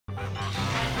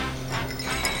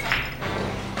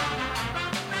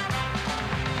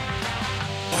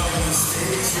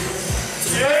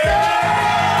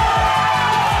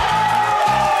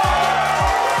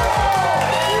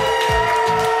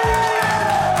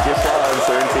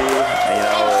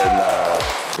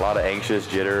Anxious,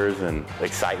 jitters, and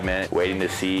excitement, waiting to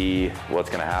see what's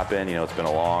going to happen. It's been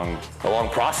a long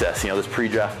process. This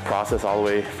pre-draft process all the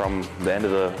way from the end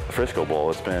of the Frisco Bowl.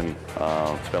 It's been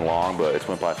long, but it's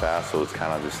went by fast. So it's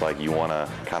kind of just like you want to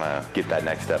kind of get that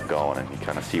next step going and you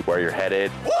kind of see where you're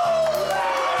headed.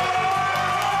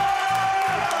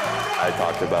 I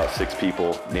talked to about 6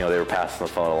 people. They were passing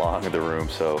the phone along in the room.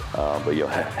 So, but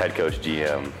head coach,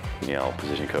 GM,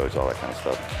 position coach, all that kind of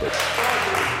stuff. But,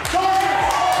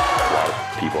 a lot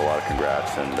of people, a lot of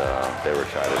congrats, and they were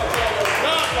excited.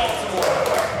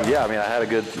 Yeah, I had a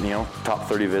good, top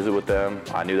 30 visit with them.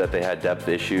 I knew that they had depth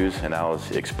issues, and that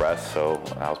was expressed, so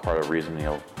that was part of the reason,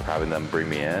 having them bring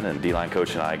me in. And D-line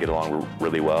coach and I get along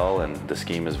really well, and the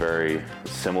scheme is very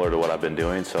similar to what I've been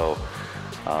doing, so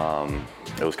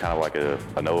it was kind of like a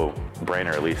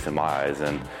no-brainer, at least in my eyes.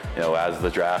 And, as the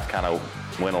draft kind of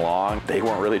went along, they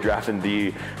weren't really drafting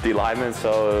D linemen,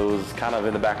 so it was kind of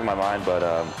in the back of my mind, but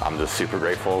I'm just super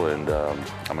grateful, and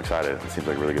I'm excited. It seems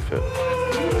like a really good fit.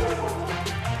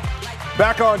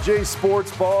 Back on Jay's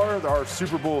Sports Bar, our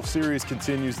Super Bowl series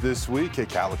continues this week.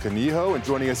 Kekaula Kaniho, and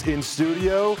joining us in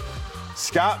studio,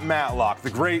 Scott Matlock, the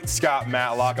great Scott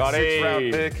Matlock, a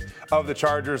 6th-round pick of the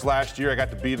Chargers last year. I got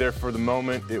to be there for the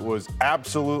moment. It was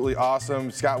absolutely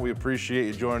awesome. Scott, we appreciate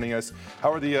you joining us.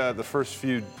 How are the first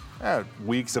few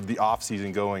weeks of the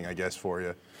offseason going, I guess, for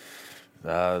you?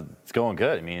 It's going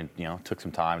good. Took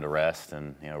some time to rest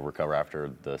and, recover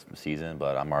after the season,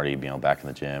 but I'm already, back in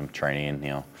the gym,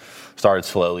 training, started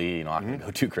slowly, not going to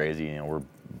go too crazy. We're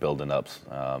building up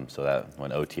so that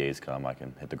when OTAs come, I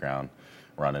can hit the ground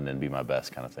running and be my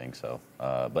best kind of thing. So,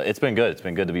 but it's been good. It's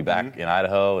been good to be back in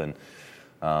Idaho and,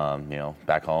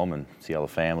 back home and see all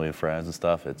the family and friends and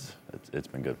stuff. It's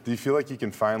been good. Do you feel like you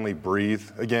can finally breathe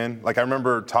again? Like I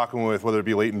remember talking with whether it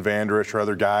be Leighton Vander Esch or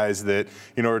other guys that,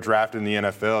 are drafted in the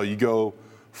NFL. You go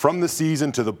from the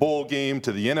season to the bowl game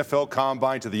to the NFL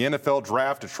combine to the NFL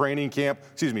draft to training camp,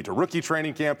 to rookie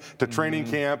training camp to training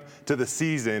camp to the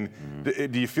season.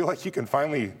 Do you feel like you can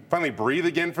finally breathe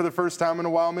again for the first time in a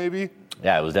while, maybe?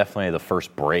 Yeah, it was definitely the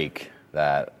first break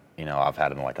that I've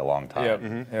had in like a long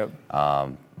time. Yep.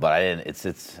 But I didn't.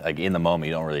 It's like in the moment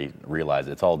you don't really realize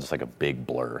it. It's all just like a big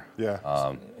blur.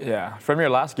 Yeah. Yeah. From your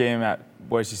last game at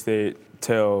Boise State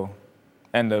till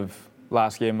end of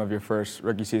last game of your first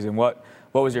rookie season, what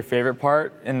was your favorite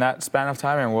part in that span of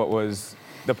time, and what was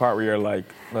the part where you're like,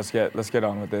 let's get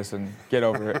on with this and get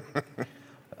over it?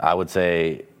 I would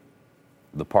say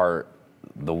the part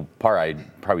I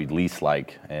probably least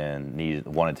like and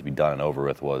wanted to be done and over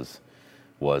with was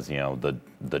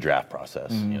the draft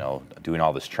process. Doing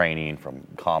all this training from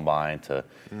combine to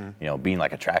being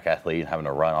like a track athlete and having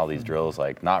to run all these drills,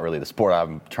 like not really the sport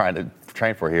I'm trying to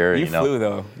train for here. You flew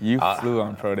though. You flew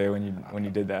on pro day when you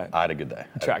did that. I had a good day.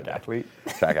 Track athlete.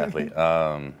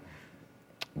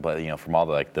 But from all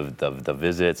the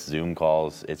visits, Zoom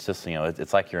calls, it's just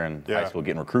it's like you're in high school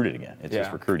getting recruited again. It's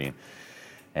just recruiting,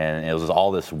 and it was all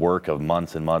this work of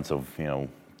months and months of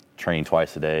training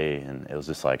twice a day, and it was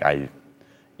just like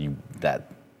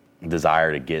that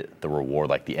desire to get the reward,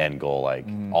 like the end goal, like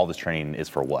all this training is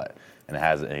for what? And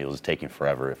it was taking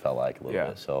forever, it felt like a little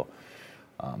bit. So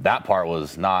that part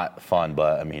was not fun,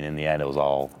 but in the end it was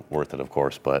all worth it, of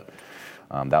course, but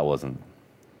that wasn't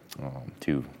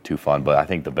too fun. But I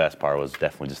think the best part was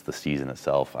definitely just the season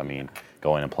itself.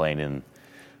 Going and playing in,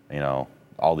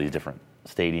 all these different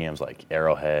stadiums like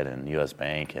Arrowhead and US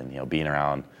Bank, and, being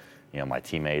around, my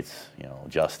teammates,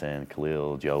 Justin,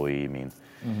 Khalil, Joey,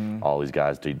 all these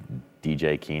guys,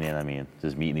 DJ Keenan,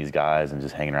 just meeting these guys and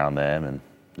just hanging around them and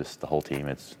just the whole team.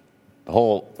 The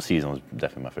whole season was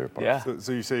definitely my favorite part. Yeah.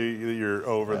 So you say that you're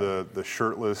over the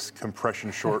shirtless,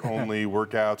 compression short only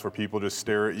workouts where people just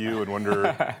stare at you and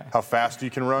wonder how fast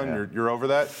you can run. Yeah. You're over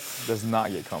that? Does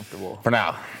not get comfortable. For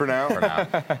now. For now?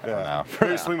 Yeah.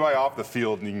 Maybe swing by off the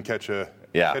field and you can catch a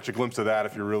glimpse of that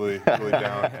if you're really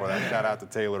down for that. Shout out to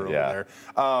Taylor over there.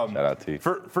 Shout out to you.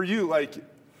 For you,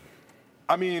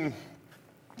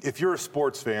 if you're a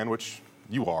sports fan, which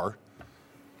you are,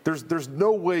 there's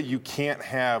no way you can't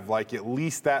have at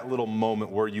least that little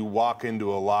moment where you walk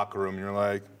into a locker room and you're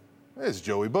like, "It's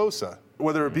Joey Bosa."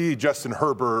 Whether it be Justin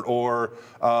Herbert or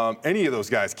any of those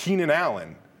guys, Keenan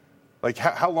Allen.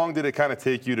 How long did it kind of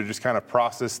take you to just kind of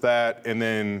process that and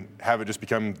then have it just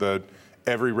become the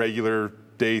every regular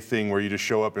day thing where you just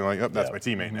show up and you're like, "Oh, that's my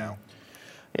teammate now"?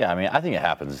 Yeah, I think it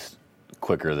happens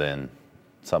quicker than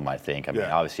some might think.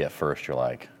 Obviously at first you're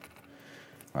like,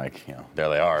 like, there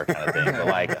they are kind of thing. But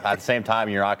like at the same time,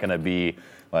 you're not going to be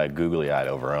like googly-eyed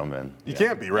over them, and you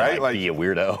can't be, right? Like be a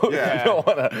weirdo. Yeah. You don't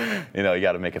want to, you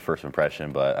got to make a first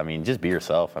impression. But I mean, just be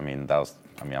yourself. I mean,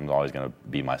 I'm always going to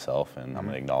be myself, and I'm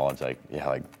going to acknowledge like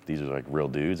these are like real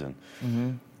dudes, and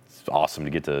it's awesome to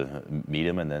get to meet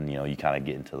them. And then you kind of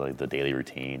get into like the daily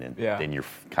routine, and then you're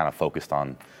kind of focused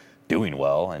on doing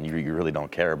well, and you really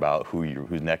don't care about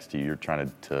who's next to you. You're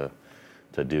trying to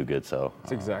do good. So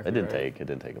that's exactly it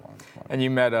didn't take a long. And you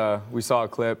met. We saw a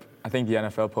clip. I think the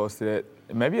NFL posted it.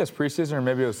 Maybe it was preseason or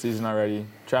maybe it was season already.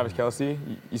 Travis Kelce.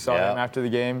 You saw him after the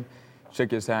game. Shook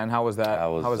his hand. How was that?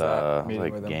 How was that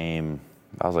meeting with him? Game.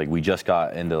 I was like, we just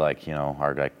got into like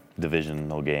our like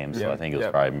divisional games, so I think it was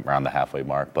probably around the halfway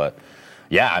mark. But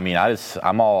yeah, I mean, I'm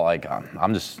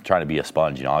just trying to be a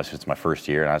sponge. Obviously it's my first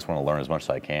year, and I just want to learn as much as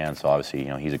I can. So obviously,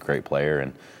 he's a great player,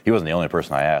 and he wasn't the only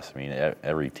person I asked. I mean,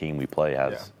 every team we play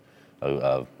has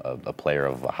a player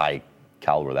of a high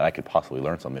caliber that I could possibly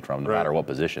learn something from, no matter what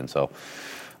position. So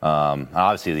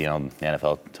obviously, the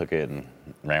NFL took it and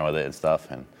ran with it and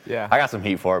stuff, and I got some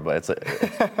heat for it, but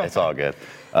it's all good.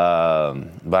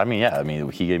 But I mean,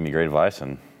 he gave me great advice,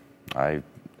 and I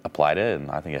applied it,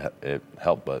 and I think it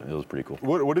helped, but it was pretty cool.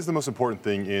 What is the most important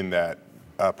thing in that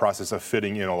process of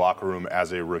fitting in a locker room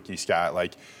as a rookie, Scott?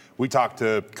 Like, we talked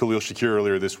to Khalil Shakir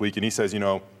earlier this week, and he says, he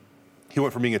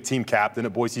went from being a team captain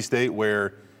at Boise State,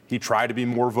 where he tried to be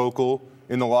more vocal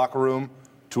in the locker room,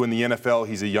 to in the NFL,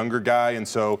 he's a younger guy, and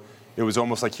so it was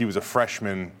almost like he was a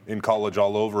freshman in college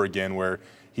all over again, where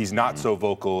he's not so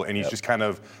vocal, and he's just kind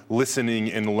of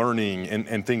listening and learning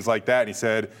and things like that. And he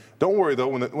said, don't worry, though,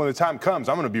 when the time comes,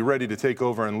 I'm going to be ready to take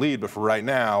over and lead, but for right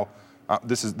now,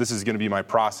 this is going to be my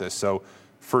process. So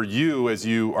for you, as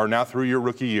you are now through your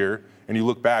rookie year, and you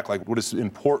look back, like, what is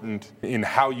important in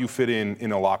how you fit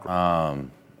in a locker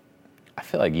room? I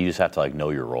feel like you just have to like know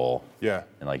your role. Yeah.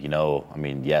 And like I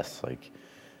mean, yes, like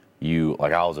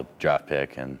I was a draft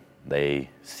pick, and they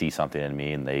see something in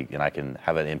me, and I can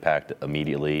have an impact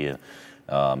immediately,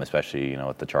 especially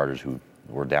with the Chargers, who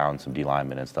were down some D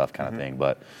linemen and stuff, kind of thing.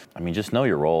 But I mean, just know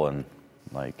your role, and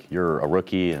like you're a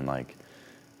rookie, and like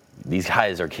these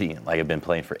guys are have been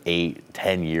playing for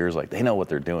 8-10 years, like they know what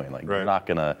they're doing. Like they're not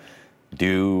gonna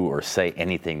do or say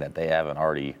anything that they haven't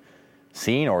already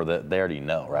seen or that they already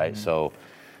know, right? So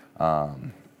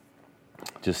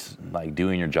just like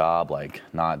doing your job, like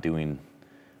not doing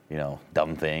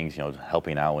dumb things,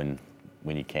 helping out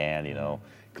when you can,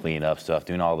 cleaning up stuff,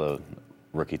 doing all the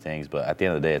rookie things. But at the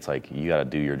end of the day, it's like you got to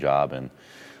do your job and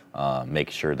make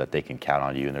sure that they can count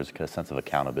on you, and there's a sense of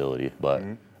accountability. But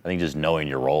I think just knowing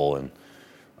your role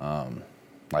and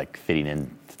like fitting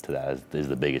into that is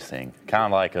the biggest thing. Kind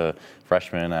of like a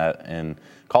freshman in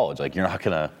college. Like you're not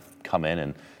gonna come in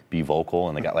and be vocal,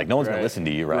 and no one's gonna listen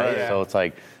to you, right? So it's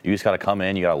like you just got to come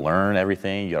in, you got to learn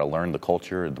everything, you got to learn the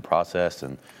culture, the process,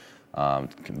 and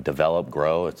develop,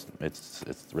 grow. It's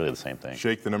really the same thing.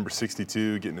 Shake the number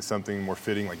 62, get into something more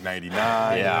fitting like 99.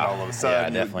 And all of a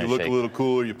sudden you look a little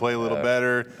cooler, you play a little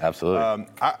better. Absolutely.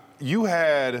 You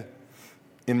had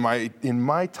in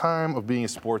my time of being a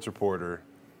sports reporter,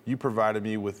 you provided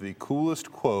me with the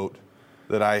coolest quote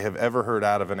that I have ever heard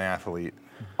out of an athlete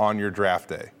on your draft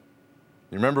day.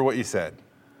 You remember what you said?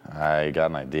 I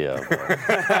got an idea.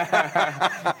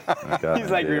 He's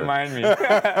like, remind me.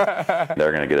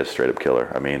 They're gonna get a straight up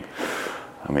killer. I mean,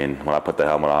 when I put the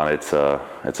helmet on, it's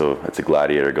a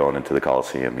gladiator going into the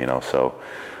Coliseum, So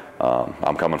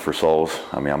I'm coming for souls.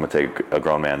 I'm gonna take a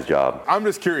grown man's job. I'm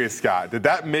just curious, Scott. Did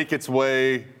that make its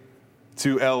way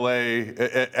to LA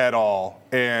at all?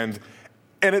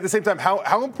 And at the same time,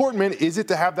 how important, man, is it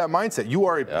to have that mindset? You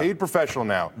are a paid professional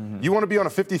now. You want to be on a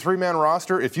 53-man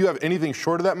roster. If you have anything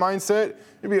short of that mindset,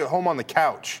 you'll be at home on the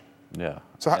couch. Yeah.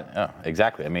 So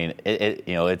exactly. I mean,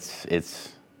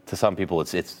 it's to some people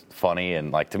it's funny,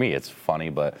 and like to me it's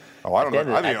funny, but I don't know.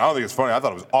 I don't think it's funny. I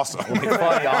thought it was awesome. It's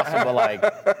funny, awesome, but like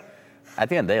at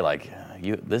the end of the day, like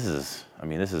this is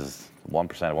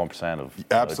 1% of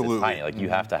absolutely. It's tiny. Like you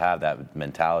have to have that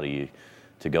mentality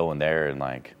to go in there and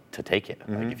like to take it.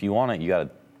 Like if you want it, you got to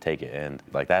take it, and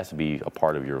like that has to be a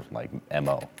part of your like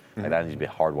MO. Like that needs to be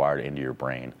hardwired into your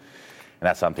brain, and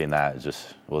that's something that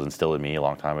just was instilled in me a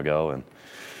long time ago. And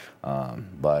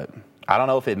but I don't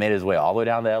know if it made its way all the way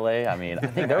down to LA. I mean, I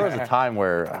think there was a time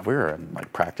where we were in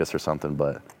like practice or something,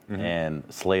 but and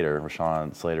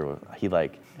Rashawn Slater, he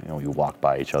like we walked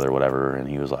by each other or whatever, and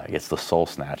he was like, "It's the soul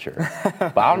snatcher."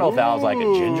 But I don't know if that was like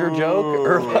a ginger joke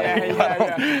or like,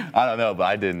 I don't know, but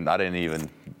I didn't even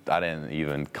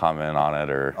even comment on it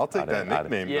or. I'll take that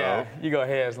nickname, though. Yeah, you go,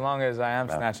 hey, as long as I am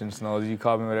snatching snows, you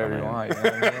call me whatever you want. You know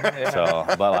what I mean? Yeah. So,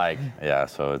 but like, yeah,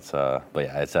 so it's, but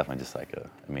yeah, it's definitely just like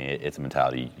it's a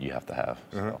mentality you have to have.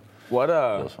 So. What, it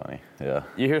was funny, yeah.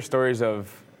 You hear stories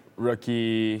of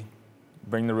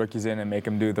bring the rookies in and make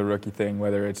them do the rookie thing,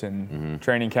 whether it's in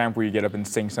training camp where you get up and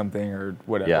sing something or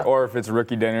whatever, or if it's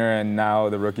rookie dinner and now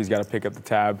the rookie's got to pick up the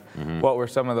tab. What were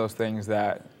some of those things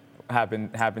that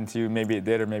happened to you? Maybe it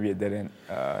did or maybe it didn't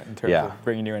in terms of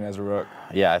bringing you in as a rook?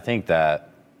 Yeah, I think that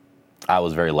I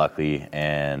was very lucky,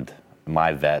 and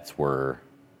my vets were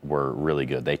really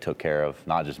good. They took care of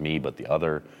not just me, but the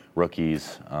other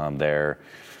rookies there.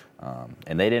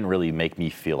 And they didn't really make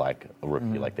me feel like a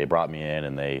rookie. Like, they brought me in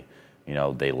and they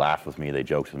laughed with me, they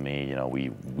joked with me.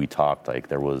 We talked. Like,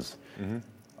 there was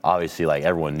obviously, like,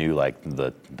 everyone knew, like,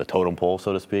 the totem pole,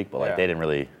 so to speak, but like they didn't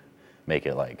really make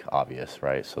it like obvious,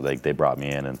 right? So they brought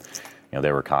me in, and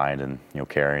they were kind and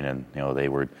caring, and they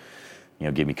would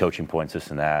give me coaching points, this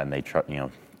and that, and they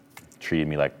treated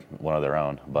me like one of their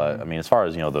own. But I mean, as far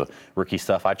as the rookie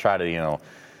stuff, I try to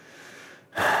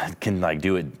can like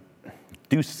do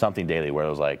something daily where it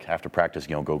was like after practice,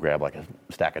 go grab like a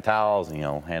stack of towels and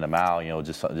hand them out,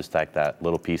 just like that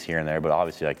little piece here and there. But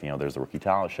obviously, like there's the rookie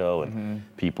talent show and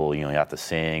people, you have to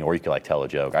sing, or you could like tell a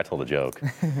joke. I told a joke.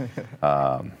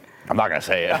 I'm not gonna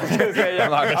say it.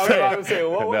 I'm not gonna say it.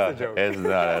 What was the joke?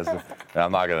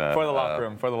 I'm not gonna. For the locker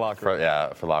room. For the locker room.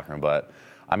 For the locker room. But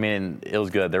I mean, it was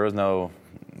good. There was no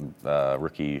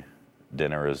rookie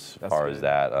dinner as far as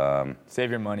that.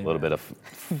 Save your money. A little bit of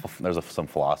there's some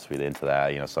philosophy into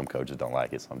that. Some coaches don't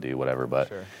like it, some do, whatever.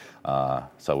 But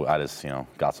so I just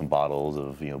got some bottles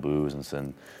of booze and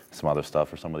some other stuff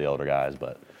for some of the older guys.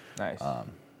 But nice.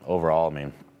 Overall, I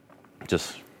mean,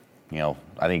 just I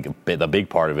think the big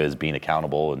part of it is being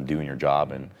accountable and doing your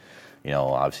job. And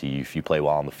obviously, if you play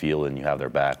well on the field and you have their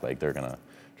back, like they're gonna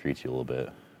treat you a little bit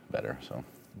better. So.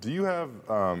 Do you have,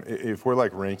 if we're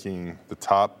like ranking the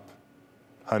top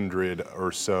 100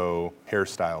 or so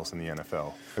hairstyles in the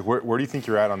NFL, like where do you think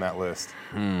you're at on that list?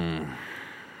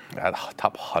 At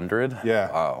top 100? Yeah.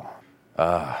 Oh.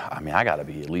 I mean, I got to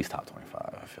be at least top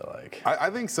 25, I feel like. I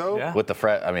think so. Yeah. With the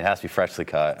fresh, I mean, it has to be freshly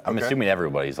cut. I'm assuming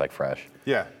everybody's like fresh.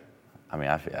 Yeah. I mean,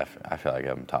 I feel like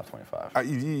I'm top 25.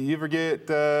 You ever get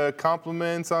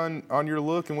compliments on your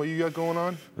look and what you got going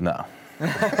on? No.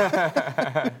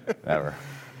 Never.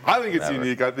 I think it's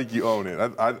unique. I think you own it.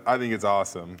 I think it's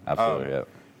awesome. Absolutely, yeah.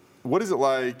 What is it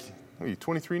like? Are you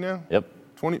 23 now? Yep.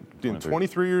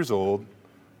 23 years old,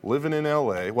 living in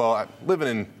LA. Well, living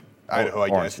in Idaho, I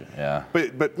guess. Yeah.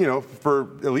 But for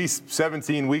at least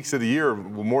 17 weeks of the year,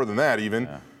 more than that even.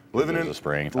 Yeah. Living in the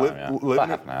springtime,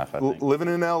 living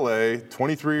in LA,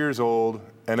 23 years old,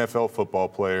 NFL football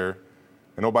player.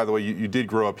 And oh, by the way, you did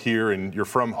grow up here, and you're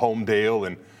from Homedale,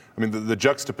 and I mean the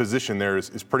juxtaposition there is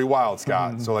pretty wild,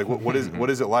 Scott. So like, what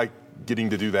is it like getting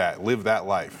to do that, live that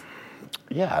life?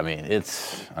 Yeah, I mean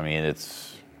it's a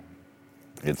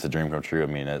dream come true. I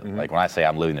mean, like when I say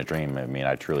I'm living the dream, I mean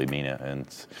I truly mean it, and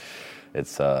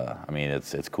it's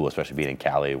cool, especially being in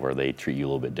Cali where they treat you a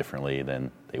little bit differently than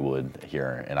they would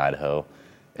here in Idaho,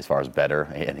 as far as better.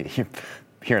 And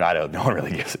here in Idaho, no one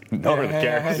really cares. No one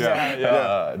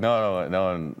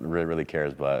really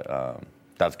cares. But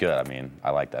that's good. I mean, I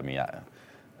like that. I mean,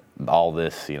 all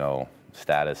this,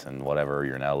 status and whatever.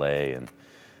 You're in LA, and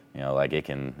like it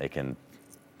can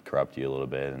corrupt you a little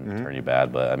bit and turn you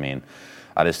bad. But I mean,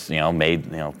 I just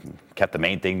kept the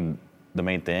main thing,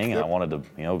 and I wanted to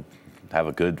have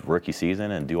a good rookie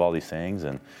season and do all these things,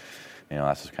 and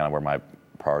that's just kind of where my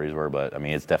priorities were. But I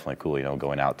mean, it's definitely cool,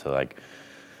 going out to like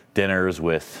dinners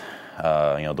with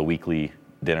the weekly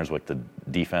dinners with the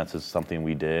defense is something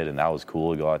we did, and that was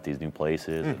cool to go out to these new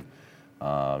places. And,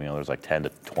 there's like 10 to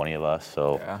 20 of us,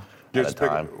 so you just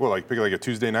pick like a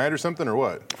Tuesday night or something, or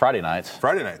what? Friday nights,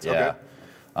 yeah.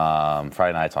 Okay.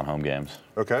 Friday nights on home games.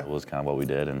 Okay. It was kind of what we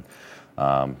did, and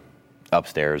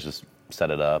upstairs just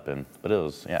set it up, but it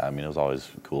was, it was always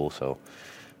cool. So,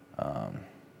 but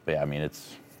yeah, I mean,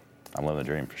 I'm living the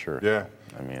dream for sure. Yeah.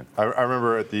 I mean, I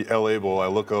remember at the LA Bowl, I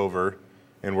look over,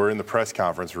 and we're in the press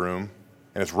conference room,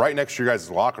 and it's right next to your guys'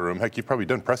 locker room. Heck, you've probably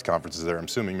done press conferences there, I'm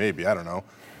assuming, maybe, I don't know.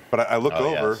 But I look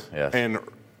over, yes. And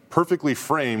perfectly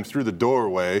framed through the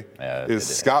doorway is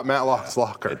Scott Matlock's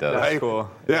locker. It does. Right? That's cool.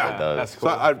 Yeah. It does. That's cool.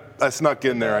 So I snuck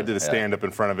in there. I did a stand-up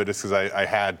in front of it just because I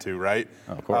had to, right?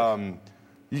 Oh, of course.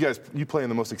 You play in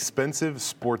the most expensive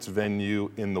sports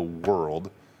venue in the world.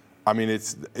 I mean,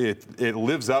 it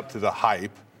lives up to the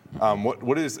hype. Are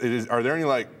there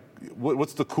any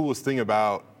what's the coolest thing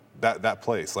about that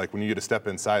place? Like when you get to step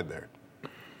inside there?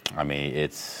 I mean,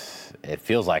 it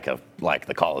feels like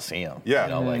the Coliseum. Yeah.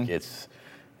 You know, like it's.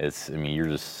 I mean, you're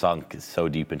just sunk so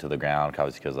deep into the ground,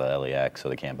 obviously because of LAX, so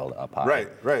they can't build it up high.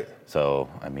 Right. So,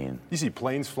 I mean, you see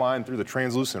planes flying through the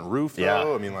translucent roof, though.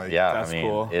 Yeah. I mean, like, that's I mean,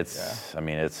 cool. It's. I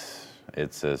mean, it's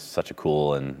such a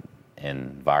cool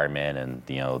environment, and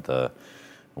you know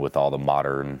with all the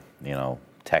modern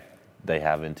tech they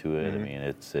have into it. I mean,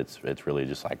 it's really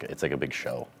just like it's like a big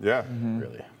show. Yeah.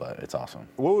 Really, but it's awesome.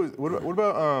 What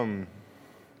about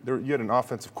you had an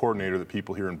offensive coordinator that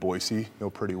people here in Boise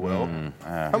know pretty well.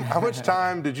 How much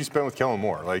time did you spend with Kellen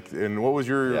Moore? Like, and what was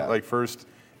your first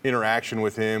interaction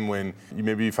with him when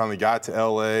you finally got to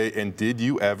LA? And did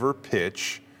you ever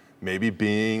pitch maybe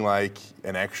being like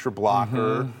an extra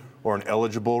blocker or an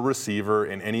eligible receiver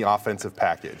in any offensive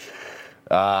package?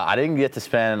 I didn't get to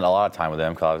spend a lot of time with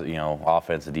them because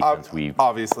offense and defense we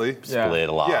obviously split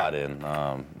a lot,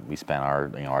 and we spent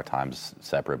our times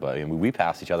separate. But we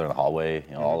passed each other in the hallway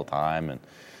all the time, and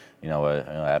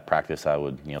at practice I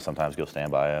would sometimes go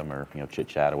stand by him or chit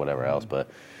chat or whatever else. But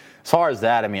as far as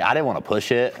that, I mean, I didn't want to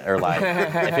push it or like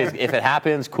if it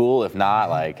happens, cool. If not,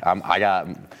 like I got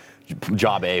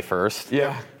job A first.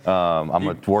 Yeah. I'm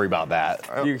gonna worry about that.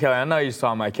 I know you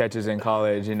saw my catches in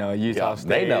college. Utah State.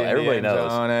 They know. Everybody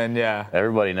knows. And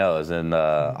Everybody knows. And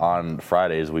on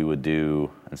Fridays we would do,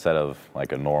 instead of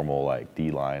like a normal like D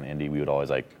line Indy, we would always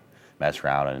like mess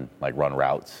around and like run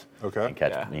routes. Okay. And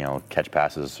catch catch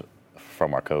passes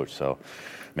from our coach. So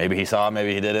maybe he saw it,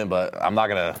 maybe he didn't. But I'm not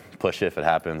gonna push it. If it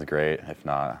happens, great. If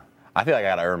not, I feel like I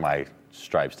gotta earn my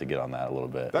stripes to get on that a little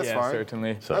bit. That's fine.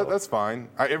 Certainly. So that's fine.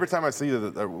 Every time I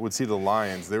would see the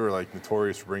Lions, they were like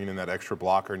notorious for bringing in that extra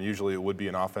blocker, and usually it would be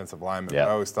an offensive lineman. Yeah. But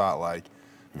I always thought like,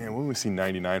 man, when we see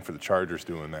 99 for the Chargers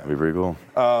doing that? That'd be pretty cool.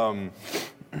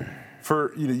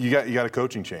 For you got a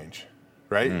coaching change,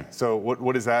 right? So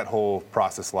what is that whole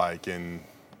process like? And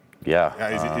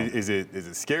is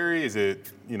it scary? Is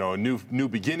it a new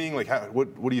beginning? Like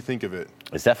what do you think of it?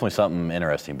 It's definitely something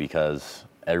interesting because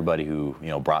everybody who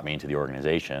brought me into the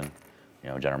organization,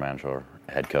 general manager,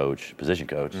 head coach, position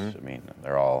coach, I mean,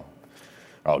 they're all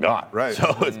gone. Right.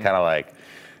 So it's kind of like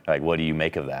what do you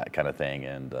make of that kind of thing?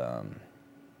 And I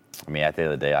mean, at the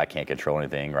end of the day, I can't control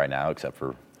anything right now except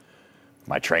for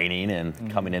my training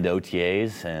and coming into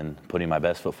OTAs and putting my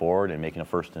best foot forward and making a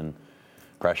first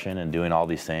impression and doing all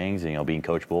these things. Being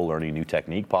coachable, learning a new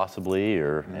technique possibly,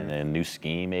 or and a new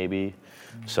scheme maybe.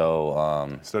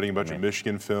 So studying a bunch of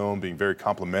Michigan film, being very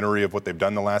complimentary of what they've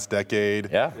done the last decade.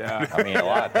 Yeah. I mean, a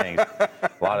lot of things.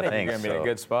 You're gonna be in a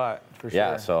good spot for sure.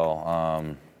 Yeah.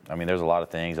 So I mean, there's a lot of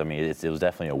things. I mean, it was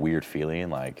definitely a weird feeling,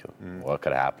 like what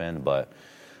could happen. But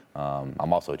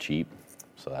I'm also cheap,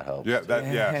 so that helps.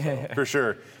 Yeah. So, for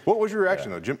sure. What was your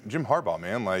reaction though, Jim Harbaugh,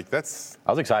 man? Like that's.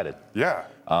 I was excited. Yeah.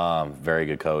 Very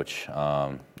good coach.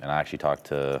 And I actually talked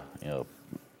to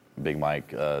Big Mike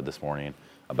this morning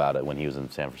about it when he was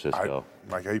in San Francisco.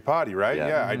 Mike Potty, right?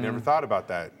 Yeah. I never thought about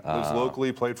that. Lives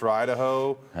locally, played for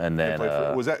Idaho. And then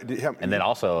and then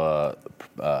also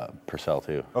Purcell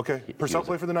too. Okay. Purcell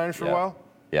played for the Niners for a while?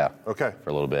 Yeah. Okay. For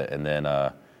a little bit. And then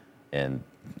and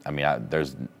I mean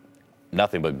there's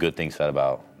nothing but good things said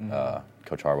about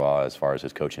Coach Harbaugh as far as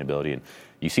his coaching ability, and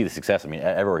you see the success. I mean,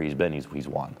 everywhere he's been, he's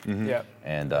won. Yeah.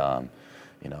 And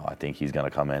I think he's going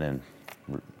to come in and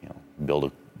build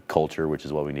a culture, which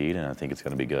is what we need, and I think it's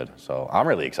going to be good. So I'm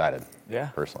really excited. Yeah.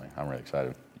 Personally, I'm really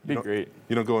excited. Be great.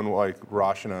 You don't go and like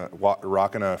rocking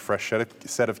a fresh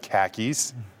set of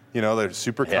khakis. They're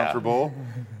super comfortable.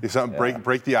 If something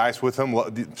break the ice with them.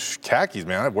 Khakis,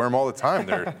 man, I wear them all the time.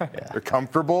 They're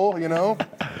comfortable.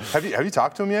 Have you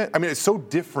talked to them yet? I mean, it's so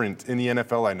different in the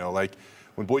NFL. I know, like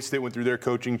when Boise State went through their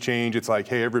coaching change, it's like,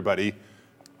 hey, everybody,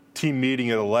 team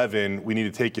meeting at 11. We need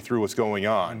to take you through what's going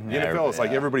on. The NFL, it's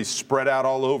like everybody's spread out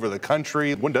all over the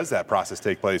country. When does that process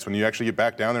take place? When you actually get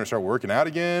back down there and start working out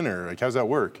again, or like how does that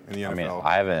work in the NFL?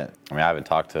 I haven't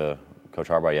talked to Coach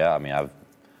Harbaugh yet. I mean, I've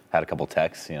had a couple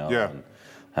texts, and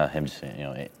him just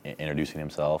introducing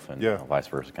himself and vice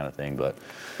versa kind of thing. But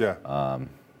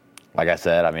like I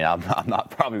said, I mean, I'm not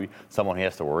probably someone he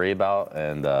has to worry about,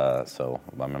 and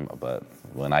but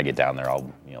when I get down there,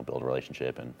 I'll build a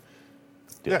relationship and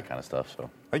do that kind of stuff. So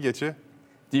I get you.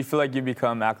 Do you feel like you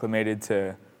become acclimated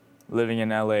to living in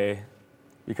LA?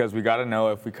 Because we got to know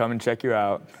if we come and check you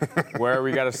out, where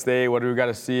we got to stay, what do we got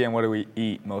to see, and what do we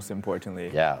eat, most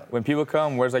importantly. Yeah. When people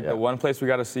come, where's the one place we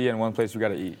got to see and one place we got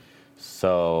to eat?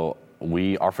 So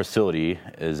our facility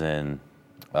is in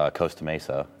Costa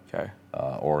Mesa,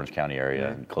 Orange County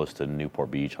area, close to Newport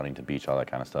Beach, Huntington Beach, all that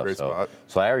kind of stuff. Great spot.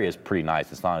 So that area is pretty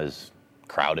nice. It's not as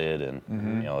crowded and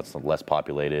you know, it's less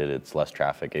populated, it's less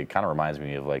traffic. It kind of reminds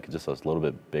me of like just a little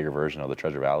bit bigger version of the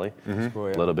Treasure Valley, Cool,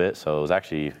 yeah. a little bit. So it was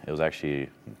actually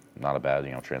not a bad,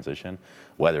 you know, transition.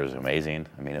 Weather was amazing.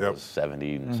 I mean, it was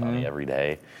 70 and sunny every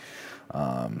day.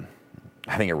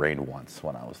 I think it rained once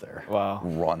when I was there. Wow.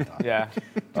 One time. Yeah,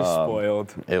 just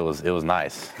spoiled. It was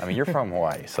nice. I mean, you're from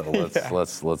Hawaii, so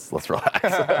let's relax.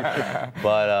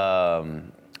 But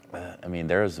I mean,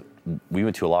 we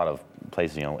went to a lot of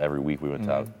places. You know, every week we went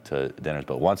out to dinners.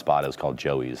 But one spot, it was called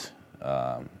Joey's.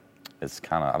 It's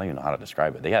kind of, I don't even know how to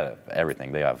describe it. They had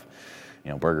everything. They have,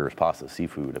 you know, burgers, pasta,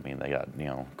 seafood. I mean, they got, you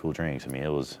know, cool drinks. I mean,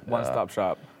 it was One-stop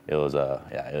shop. It was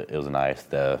it was nice.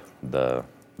 The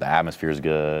atmosphere is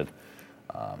good.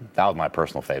 That was my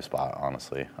personal fave spot,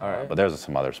 honestly. All right. But there's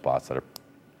some other spots that are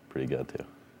pretty good too.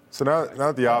 So now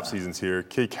that the off season's here,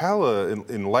 Kekaula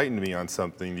enlightened me on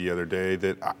something the other day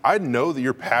that I know that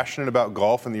you're passionate about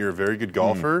golf and that you're a very good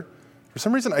golfer. For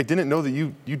some reason, I didn't know that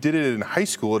you did it in high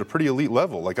school at a pretty elite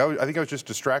level. Like I think I was just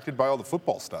distracted by all the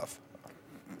football stuff.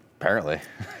 Apparently.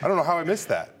 I don't know how I missed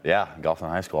that. Yeah, golfed in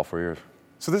high school all 4 years.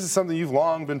 So this is something you've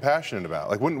long been passionate about.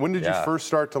 Like when did you first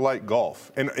start to like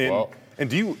golf? And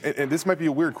do you? And this might be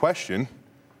a weird question.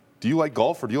 Do you like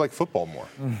golf or do you like football more?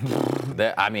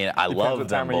 I mean, I love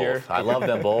them both. I love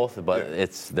them both, but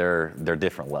they're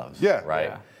different loves. Yeah.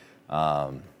 Right.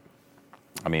 Yeah.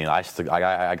 I mean, I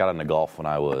got into golf when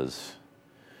I was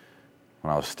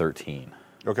 13.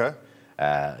 Okay.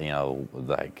 You know,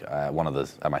 like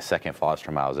at my second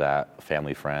foster home I was at,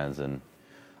 family friends, and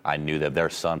I knew that their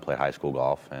son played high school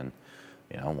golf, and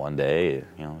you know, one day,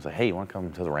 you know, I was like, hey, you want to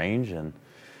come to the range? And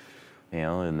you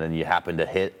know, and then you happen to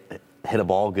hit a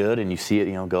ball good, and you see it,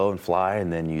 you know, go and fly,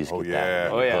 and then you just get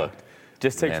that hooked.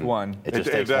 Just takes one. It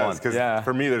just takes one. Because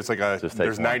for me, there's like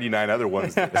there's 99 other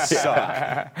ones that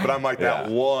suck, but I'm like that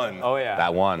one. Oh yeah.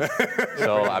 That one.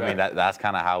 So I mean, that's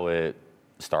kind of how it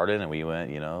started, and we went,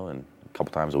 you know, and a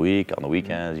couple times a week on the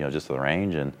weekends, you know, just to the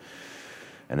range, and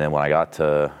then when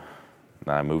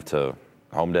I moved to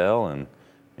Homedale, and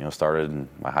you know, started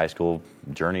my high school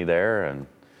journey there, and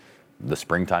the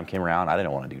springtime came around. I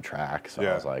didn't want to do track, so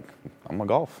I was like, I'm gonna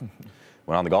golf.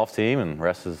 Went on the golf team, and the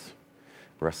rest is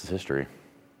history.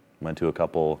 Went to a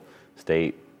couple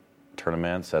state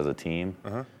tournaments as a team,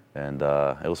 and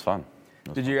it was fun.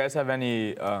 Did you guys have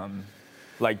any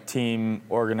like team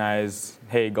organized,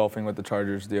 hey, golfing with the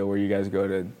Chargers deal where you guys go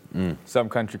to some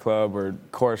country club or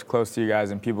course close to you guys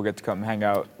and people get to come hang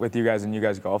out with you guys and you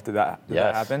guys golf? Did that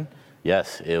happen?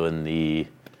 Yes, in the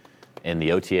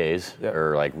OTAs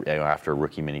or like, you know, after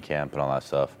rookie minicamp and all that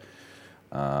stuff,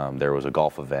 there was a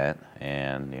golf event,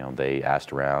 and you know, they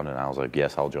asked around, and I was like,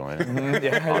 yes, I'll join.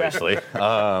 Obviously.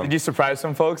 Did you surprise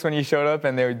some folks when you showed up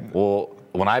and they would? Well,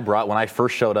 when I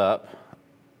first showed up,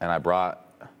 and I brought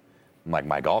like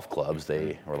my golf clubs,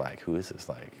 they were like, who is this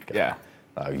guy?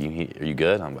 Are you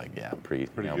good? I'm like, yeah, I'm pretty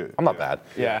you know, good. I'm not bad.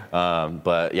 Yeah.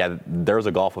 But yeah, there was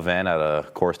a golf event at a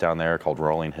course down there called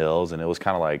Rolling Hills, and it was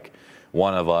kind of like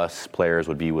one of us players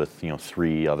would be with, you know,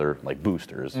 3 other like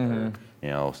boosters or, you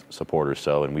know, supporters.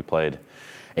 So, and we played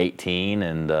 18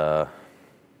 and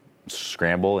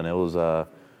scramble, and it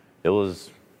was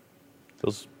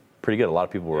pretty good. A lot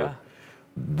of people were.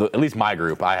 At least my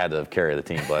group, I had to carry the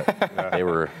team, but they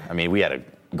were. I mean, we had a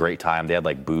great time. They had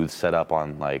like booths set up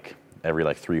on like every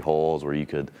like 3 holes where you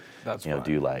could,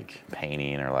 do like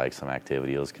painting or like some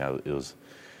activity. It was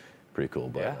pretty cool.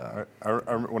 But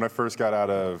when I first got out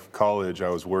of college, I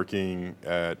was working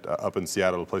up in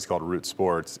Seattle, a place called Root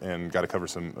Sports, and got to cover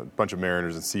a bunch of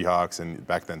Mariners and Seahawks, and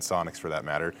back then Sonics for that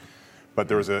matter. But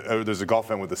there's a golf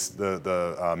event with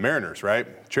the Mariners,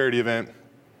 right? Charity event.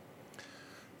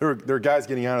 There were guys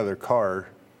getting out of their car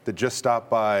that just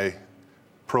stopped by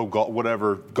pro golf,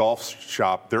 whatever golf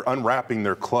shop. They're unwrapping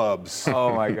their clubs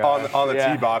on the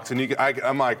tee box, and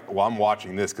I'm like, well, I'm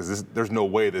watching this because there's no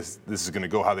way this is going to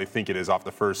go how they think it is off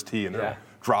the first tee, and they're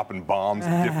dropping bombs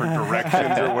in different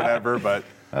directions or whatever.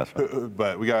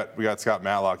 But we got Scott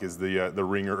Matlock is the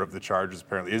ringer of the Chargers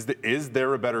apparently. Is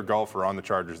there a better golfer on the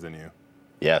Chargers than you?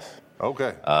 Yes.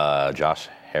 Okay. Josh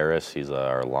Harris, he's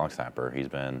our long snapper. He's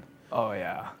been. Oh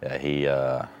yeah. Yeah, he.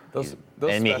 Those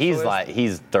I mean,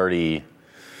 he's 30.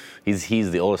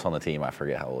 He's the oldest on the team. I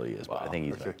forget how old he is, but I think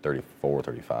he's like 34,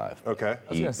 35. Okay.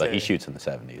 But he shoots in the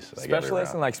 70s.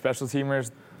 Specialists and like special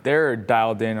teamers, they're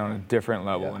dialed in on a different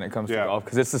level when it comes to golf,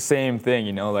 because it's the same thing,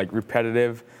 you know, like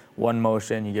repetitive, one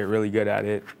motion, you get really good at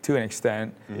it to an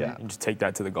extent. Yeah. You just take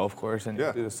that to the golf course and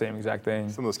do the same exact thing.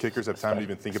 Some of those kickers have time to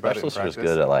even think about it in practice. Specialists are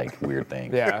just good at like weird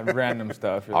things. Random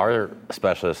stuff. Our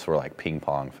specialists were like ping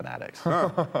pong fanatics.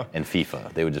 In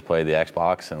FIFA, they would just play the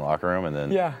Xbox in the locker room and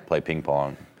then play ping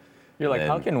pong. You're like,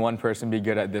 how can one person be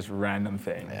good at this random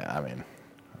thing? Yeah,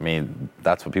 I mean,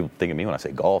 that's what people think of me when I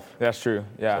say golf. That's true.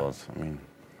 Yeah. So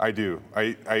I do.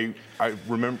 I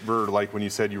remember like when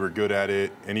you said you were good at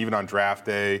it, and even on draft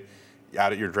day,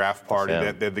 out at your draft party, they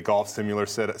had the golf simulator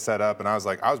set up, and I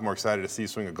was more excited to see you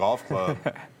swing a golf club.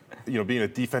 Being a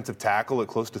defensive tackle at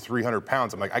close to 300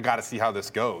 pounds, I'm like, I got to see how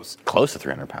this goes. Close to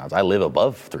 300 pounds. I live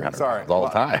above 300 pounds all the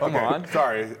time. Come on.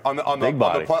 Sorry. On Big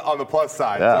body. On the plus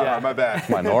side. Yeah. Sorry, my bad.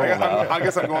 My normal now. I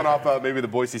guess I'm going off maybe the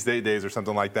Boise State days or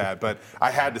something like that. But I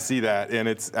had to see that, and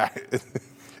it's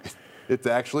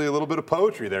actually a little bit of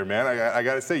poetry there, man. I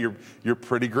got to say, you're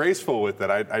pretty graceful with it.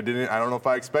 I don't know if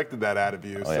I expected that out of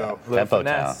you. Oh, yeah. Tempo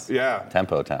town. Yeah.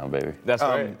 Tempo town, baby. That's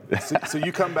right. So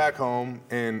you come back home,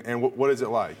 and what is it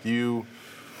like?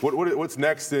 What's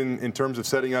next in terms of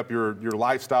setting up your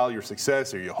lifestyle, your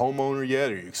success? Are you a homeowner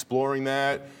yet? Are you exploring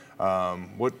that?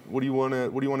 What do you want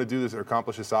to do or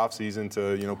accomplish this off season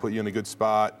to put you in a good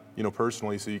spot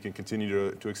personally so you can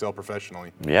continue to excel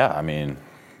professionally? Yeah, I mean,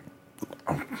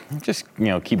 just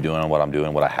keep doing what I'm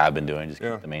doing, what I have been doing. Just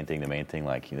keep the main thing.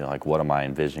 Like what am I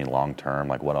envisioning long term?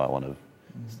 Like what do I want to,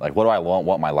 what do I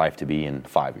want my life to be in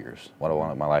 5 years? What do I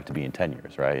want my life to be in 10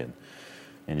 years, right?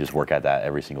 And just work at that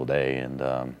every single day. And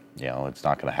it's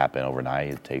not going to happen overnight.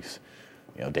 It takes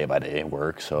day by day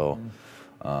work. So,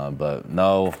 but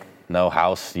no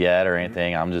house yet or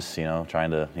anything. I'm just trying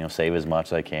to save as much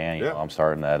as I can. I'm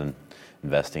starting that and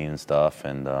investing and stuff,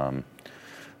 and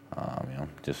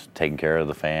just taking care of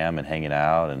the fam and hanging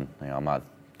out, and I'm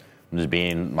just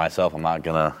being myself. I'm not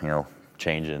gonna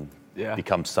change and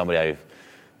become somebody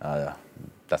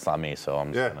that's not me. So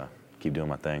I'm just gonna keep doing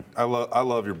my thing. I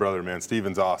love your brother, man.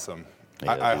 Steven's awesome.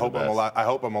 I hope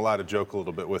I'm allowed to joke a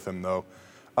little bit with him though.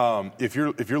 If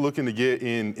you're looking to get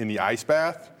in the ice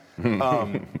bath,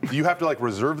 do you have to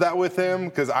reserve that with him?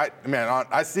 Because I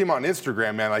see him on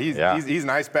Instagram, man. Like he's an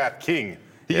ice bath king.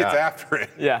 He gets after it.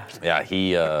 Yeah. Yeah.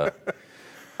 He.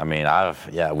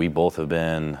 We both have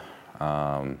been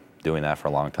doing that for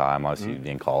a long time. Obviously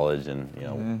in college,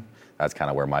 and that's kind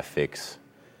of where my fix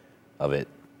of it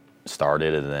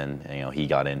started, and then he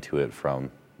got into it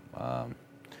from. I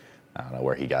don't know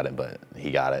where he got it, but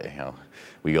he got it.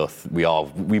 We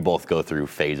both go through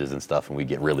phases and stuff, and we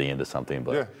get really into something.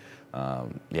 But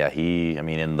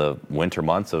in the winter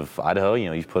months of Idaho,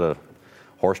 you put a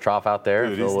horse trough out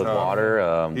there filled with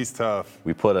water. He's tough.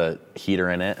 We put a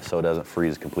heater in it so it doesn't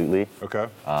freeze completely. Okay.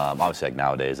 Obviously,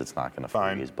 nowadays it's not going to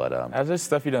freeze, but that's just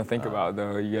stuff you don't think about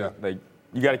though. You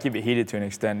got to keep it heated to an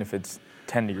extent if it's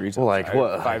 10 degrees. Well,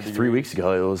 outside, 5 degrees. 3 weeks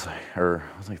ago it was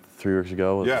 3 weeks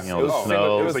ago. Yeah, it was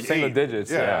snow. It was single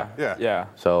digits. Yeah.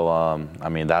 So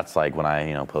that's when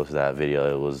I posted that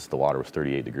video. The water was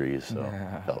 38 degrees, so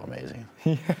it felt amazing.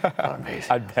 Felt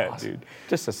amazing. I bet, dude.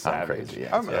 Just a savage. Crazy.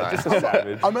 Just a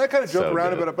savage. I kind of joke around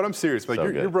good. about it, but I'm serious.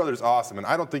 Your brother's awesome, and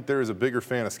I don't think there is a bigger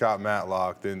fan of Scott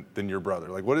Matlock than your brother.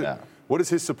 What has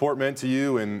his support meant to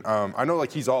you? And I know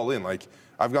he's all in.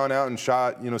 I've gone out and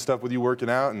shot stuff with you working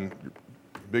out, and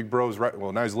big bro's right.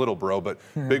 Well, now he's little bro, but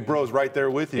big bro's right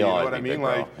there with you. You know what I mean?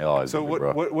 So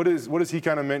what has he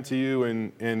kind of meant to you?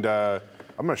 And I'm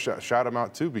gonna shout him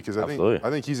out too, because I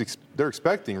think they're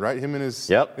expecting, right? Him and his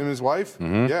wife.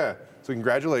 Mm-hmm. Yeah. So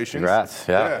congratulations. Congrats.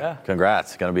 Yeah.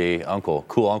 Congrats. Gonna be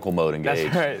cool uncle mode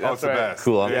engaged. That's right. It's the best.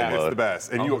 Cool uncle mode. It's the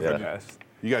best. And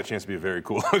you got a chance to be a very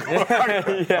cool uncle. Gotta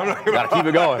keep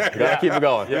it going. Gotta keep it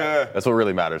going. Yeah. That's what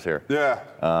really matters here. Yeah.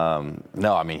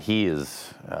 He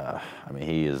is.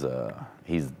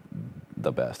 He's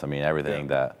the best. Everything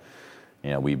that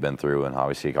we've been through, and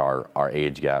obviously our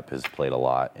age gap has played a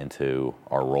lot into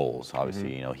our roles.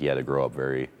 Obviously, he had to grow up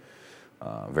very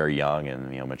young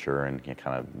and mature, and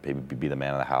kind of maybe be the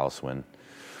man of the house when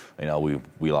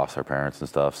we lost our parents and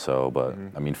stuff. So, but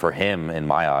for him, in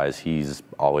my eyes, he's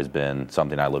always been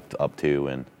something I looked up to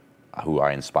and who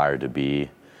I inspired to be.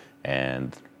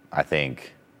 And I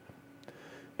think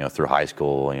through high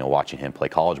school, watching him play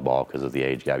college ball because of the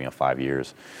age gap, 5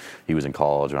 years. He was in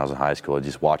college when I was in high school.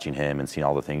 Just watching him and seeing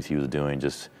all the things he was doing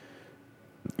just,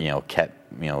 kept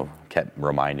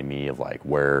reminding me of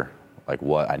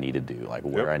what I need to do,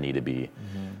 where I need to be.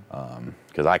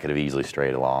 Because I could have easily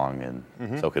strayed along,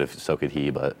 and so could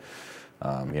he. But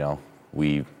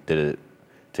we did it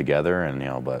together,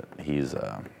 and but he's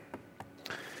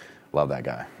love that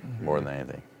guy more than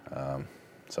anything.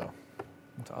 So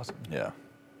that's awesome. Yeah.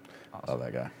 Love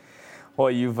that guy. Well,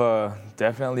 you've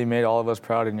definitely made all of us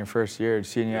proud in your first year.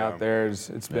 Seeing you out there,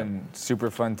 it's been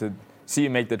super fun to see you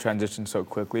make the transition so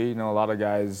quickly. A lot of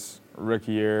guys,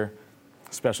 rookie year,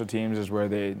 special teams is where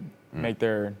they make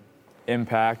their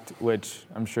impact, which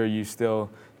I'm sure you still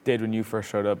did when you first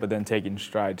showed up, but then taking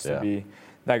strides to be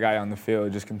that guy on the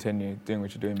field. Just continue doing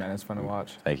what you're doing, man. It's fun to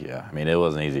watch. Thank you. Yeah. I mean, it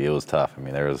wasn't easy. It was tough. I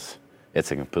mean,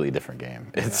 it's a completely different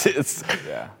game.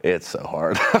 It's so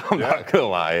hard. I'm not gonna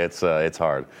lie. It's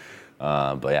hard.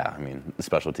 But yeah, I mean,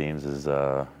 special teams is.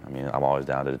 I mean, I'm always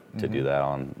down to do that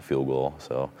on field goal.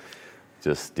 So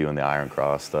just doing the iron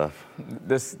cross stuff.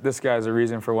 This guy's a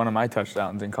reason for one of my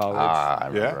touchdowns in college. I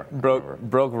remember.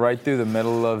 Broke right through the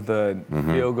middle of the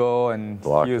field goal, and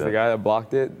he was the guy that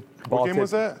blocked it. What game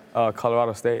was that?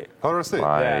 Colorado State. Colorado State.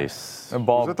 Nice. Yeah. The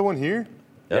ball. Was that the one here?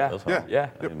 Yeah.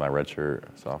 My redshirt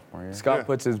sophomore year. Scott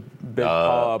puts his big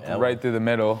paw up right through the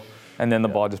middle, and then the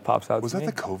ball just pops out. Was to that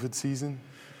me. the COVID season?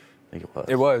 I think it was.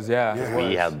 It was, yeah.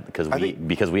 We had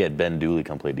because we had Ben Dooley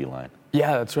come play D-line.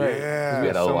 Yeah, that's right. Yeah. We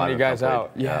had so many guys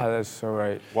out. Yeah, that's so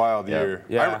right. Wild year.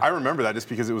 Yeah. I remember that just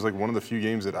because it was like one of the few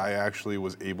games that I actually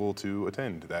was able to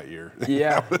attend that year.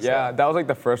 Yeah, that was like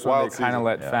the first one they kind of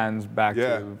let fans back to.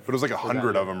 Yeah, but it was like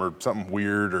 100 of them or something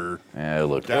weird or. Yeah, it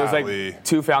looked. It was like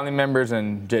 2 family members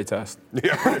and Jay Tust.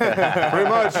 Yeah, pretty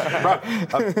much.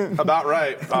 About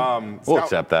right. We'll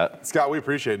accept that. Scott, we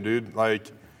appreciate it, dude. Like,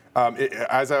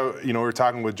 we were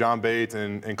talking with John Bates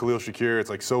and Khalil Shakir, it's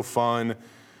like so fun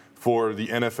for the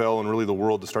NFL and really the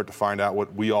world to start to find out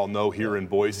what we all know here in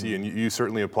Boise, and you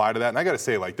certainly apply to that. And I got to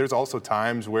say, like, there's also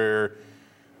times where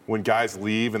when guys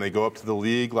leave and they go up to the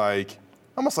league, like,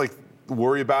 almost like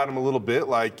worry about them a little bit,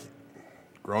 like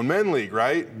grown men league,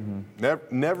 right?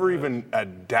 Never even a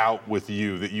doubt with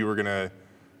you that you were gonna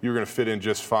fit in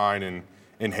just fine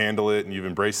and handle it, and you've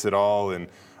embraced it all. And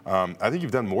I think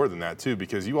you've done more than that too,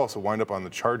 because you also wind up on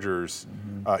the Chargers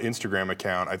Instagram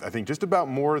account. I think just about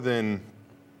more than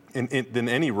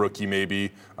any rookie,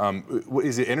 maybe.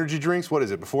 Is it energy drinks? What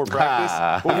is it, before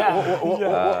practice?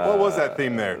 What was that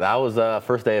theme there? That was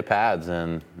first day of pads,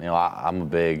 and I'm a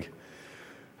big.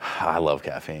 I love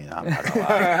caffeine. I'm not gonna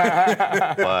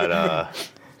lie, but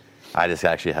I just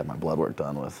actually had my blood work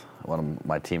done with one of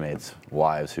my teammates'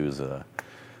 wives, who's a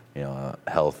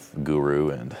health guru,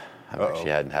 and I actually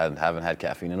haven't had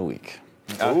caffeine in a week.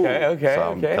 Okay.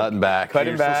 So I'm cutting back,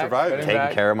 taking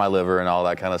care of my liver and all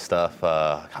that kind of stuff.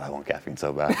 God, I want caffeine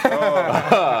so bad.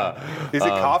 Is it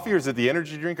coffee or is it the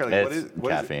energy drink? Or like, it's what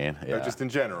caffeine. Is it? Yeah. Just in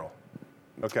general.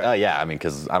 Okay. Yeah, I mean,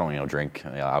 because I don't drink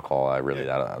alcohol. I really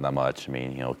that much. I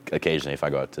mean, occasionally if I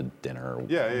go out to dinner or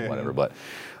whatever. But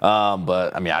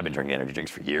I mean, I've been drinking energy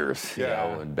drinks for years.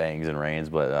 And bangs and rains.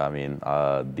 But I mean,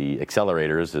 the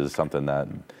accelerators is something that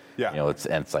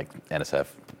it's like NSF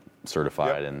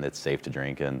certified and it's safe to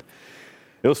drink. And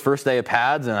it was first day of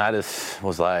pads, and I just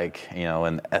was like,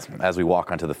 and as we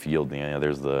walk onto the field,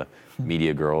 there's the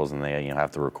media girls, and they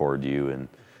have to record you, and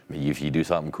if you do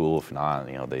something cool, if not,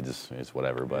 it's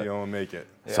whatever. But you don't make it.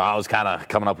 So I was kind of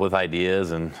coming up with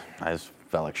ideas, and I just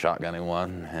felt like shotgunning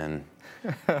one, and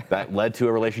that led to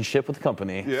a relationship with the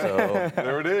company. Yeah, so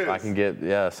there it is. I can get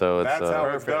so it's that's how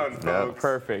it's done, folks.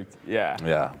 Perfect. Yeah.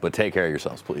 Yeah, but take care of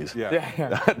yourselves, please.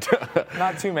 Yeah.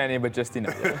 Not too many, but just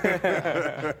enough.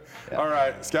 All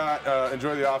right, Scott.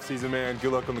 Enjoy the off season, man.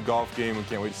 Good luck on the golf game. We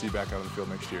can't wait to see you back out on the field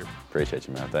next year. Appreciate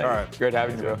you, man. Thank you. All right. Great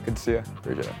having you, bro. Good to see you.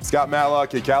 Appreciate it. Scott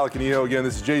Matlock, Kekaula Kaniho. Again,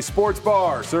 this is Jay's Sports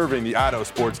Bar, serving the Idaho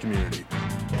sports community.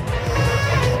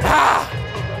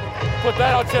 Put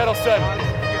that on Channel 7.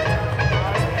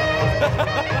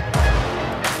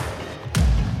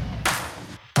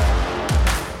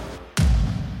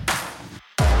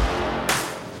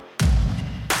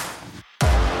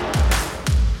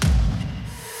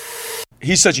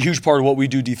 He's such a huge part of what we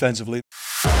do defensively.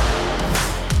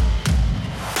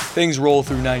 Things roll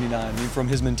through 99. I mean, from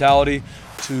his mentality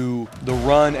to the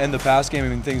run and the pass game, I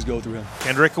mean, things go through him.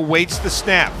 Kendrick awaits the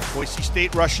snap. Boise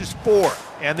State rushes 4.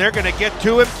 And they're going to get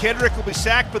to him. Kendrick will be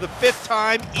sacked for the 5th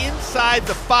time inside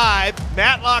the 5.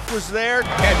 Matlock was there.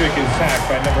 Kendrick is sacked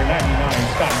by number 99,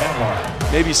 Scott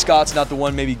Matlock. Maybe Scott's not the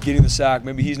one maybe getting the sack.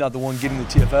 Maybe he's not the one getting the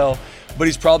TFL. But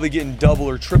he's probably getting double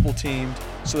or triple teamed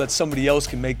so that somebody else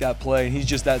can make that play. And he's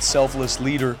just that selfless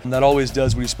leader that always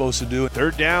does what he's supposed to do.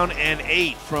 3rd down and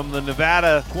 8 from the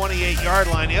Nevada 28-yard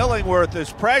line. Illingworth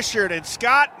is pressured, and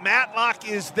Scott Matlock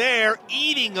is there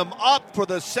eating him up for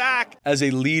the sack. As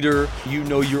a leader, you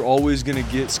know you're always going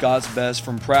to get Scott's best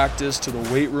from practice to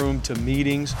the weight room to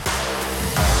meetings.